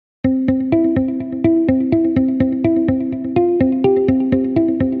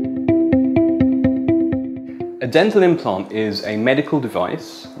dental implant is a medical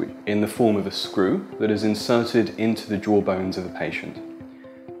device in the form of a screw that is inserted into the jawbones of the patient.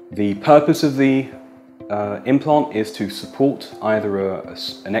 The purpose of the implant is to support either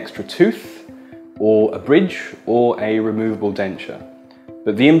an extra tooth or a bridge or a removable denture.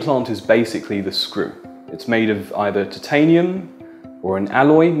 But the implant is basically the screw. It's made of either titanium or an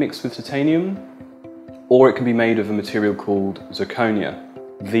alloy mixed with titanium, or it can be made of a material called zirconia.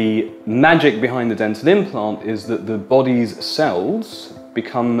 The magic behind the dental implant is that the body's cells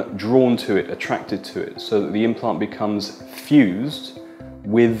become drawn to it, attracted to it, so that the implant becomes fused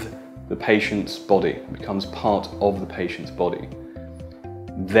with the patient's body, it becomes part of the patient's body.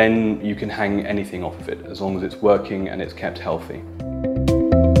 Then you can hang anything off of it, as long as it's working and it's kept healthy.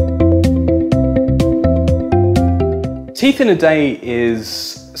 Teeth in a day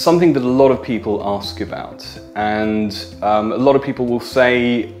is something that a lot of people ask about, and a lot of people will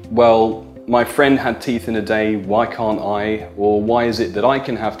say, well, my friend had teeth in a day, why can't I? Or why is it that I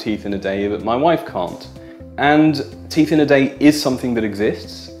can have teeth in a day but my wife can't? And teeth in a day is something that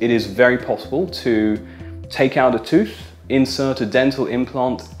exists. It is very possible to take out a tooth, insert a dental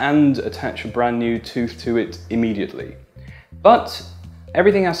implant and attach a brand new tooth to it immediately. But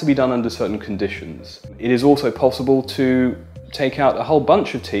everything has to be done under certain conditions. It is also possible to take out a whole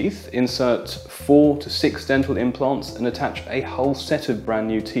bunch of teeth, insert 4 to 6 dental implants and attach a whole set of brand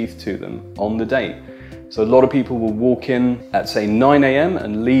new teeth to them on the day. So a lot of people will walk in at say 9 AM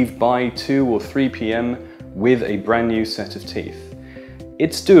and leave by 2 or 3 PM with a brand new set of teeth.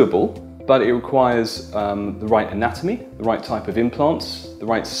 It's doable, but it requires the right anatomy, the right type of implants, the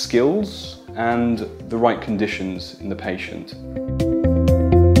right skills and the right conditions in the patient.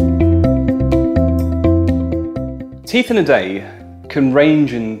 Teeth in a day can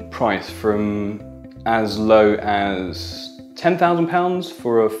range in price from as low as £10,000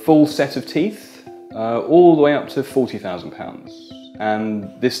 for a full set of teeth, all the way up to £40,000. And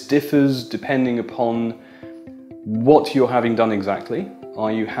this differs depending upon what you're having done exactly.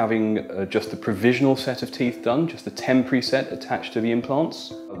 Are you having just a provisional set of teeth done, just a temporary set attached to the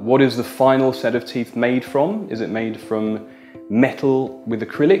implants? What is the final set of teeth made from? Is it made from metal with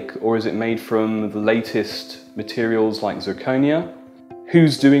acrylic, or is it made from the latest materials like zirconia?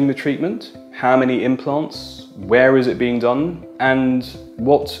 Who's doing the treatment? How many implants? Where is it being done? And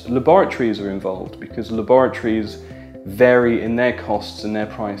what laboratories are involved? Because laboratories vary in their costs and their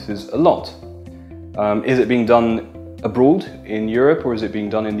prices a lot. Is it being done abroad in Europe, or is it being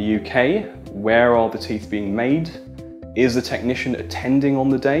done in the UK? Where are the teeth being made? Is the technician attending on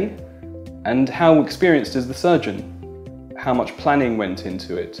the day? And how experienced is the surgeon? How much planning went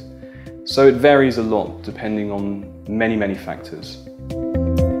into it? So it varies a lot depending on many factors.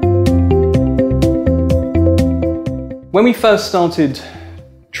 When we first started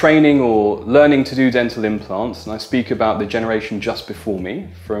training or learning to do dental implants, and I speak about the generation just before me,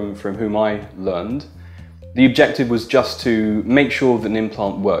 from whom I learned, the objective was just to make sure that an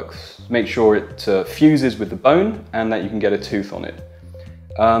implant works, make sure it fuses with the bone and that you can get a tooth on it.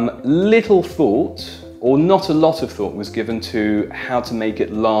 Little thought, or not a lot of thought, was given to how to make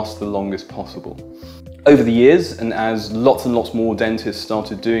it last the longest possible. Over the years, and as lots and lots more dentists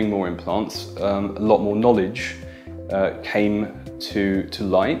started doing more implants, a lot more knowledge came to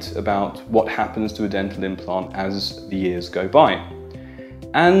light about what happens to a dental implant as the years go by.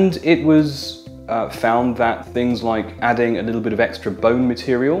 And it was found that things like adding a little bit of extra bone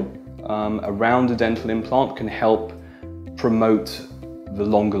material around a dental implant can help promote the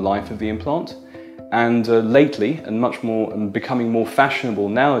longer life of the implant. And lately, and becoming more fashionable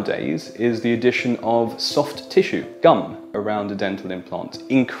nowadays, is the addition of soft tissue, gum, around a dental implant,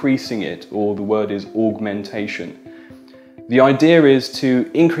 increasing it, or the word is augmentation. The idea is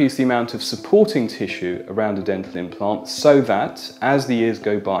to increase the amount of supporting tissue around a dental implant so that, as the years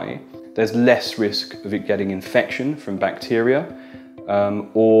go by, there's less risk of it getting infection from bacteria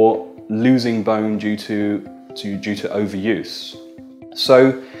or losing bone due to overuse.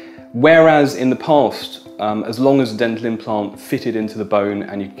 So, whereas in the past, as long as a dental implant fitted into the bone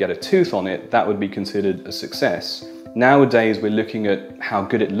and you could get a tooth on it, that would be considered a success. Nowadays, we're looking at how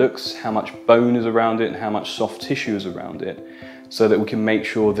good it looks, how much bone is around it, and how much soft tissue is around it, so that we can make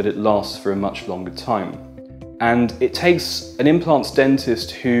sure that it lasts for a much longer time. And it takes an implants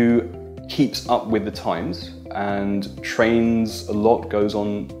dentist who keeps up with the times and trains a lot, goes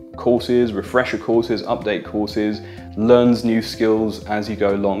on courses, refresher courses, update courses, learns new skills as you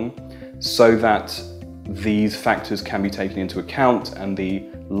go along, so that these factors can be taken into account and the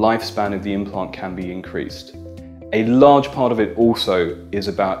lifespan of the implant can be increased. A large part of it also is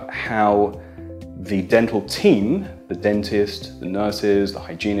about how the dental team, the dentist, the nurses, the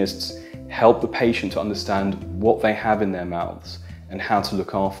hygienists, help the patient to understand what they have in their mouths and how to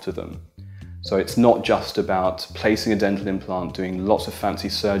look after them. So it's not just about placing a dental implant, doing lots of fancy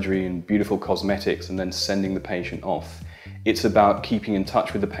surgery and beautiful cosmetics and then sending the patient off. It's about keeping in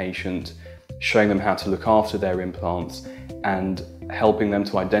touch with the patient, showing them how to look after their implants and helping them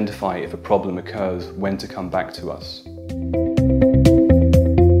to identify if a problem occurs, when to come back to us.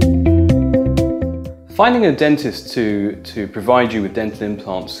 Finding a dentist to provide you with dental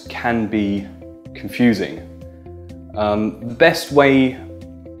implants can be confusing. The best way,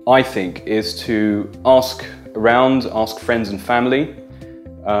 I think, is to ask around, ask friends and family,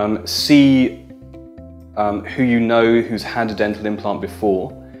 see who you know who's had a dental implant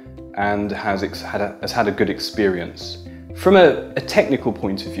before and has had a good experience. From a technical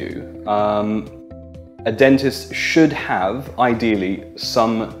point of view, a dentist should have, ideally,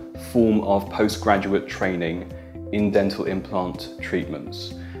 some form of postgraduate training in dental implant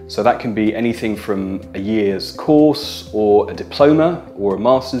treatments. So that can be anything from a year's course or a diploma or a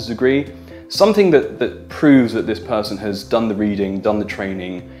master's degree, something that proves that this person has done the reading, done the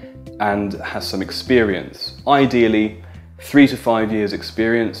training and has some experience. Ideally, 3 to 5 years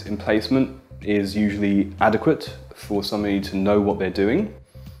experience in placement is usually adequate for somebody to know what they're doing.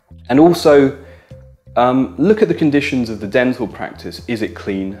 And also, look at the conditions of the dental practice. Is it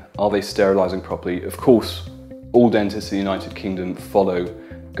clean? Are they sterilising properly? Of course, all dentists in the United Kingdom follow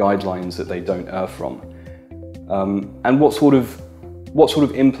guidelines that they don't err from. And what sort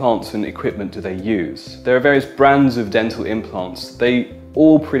of implants and equipment do they use? There are various brands of dental implants. They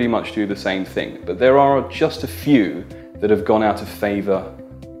all pretty much do the same thing, but there are just a few that have gone out of favour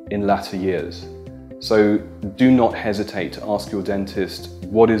in latter years. So do not hesitate to ask your dentist,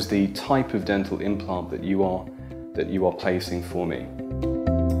 what is the type of dental implant that you are placing for me?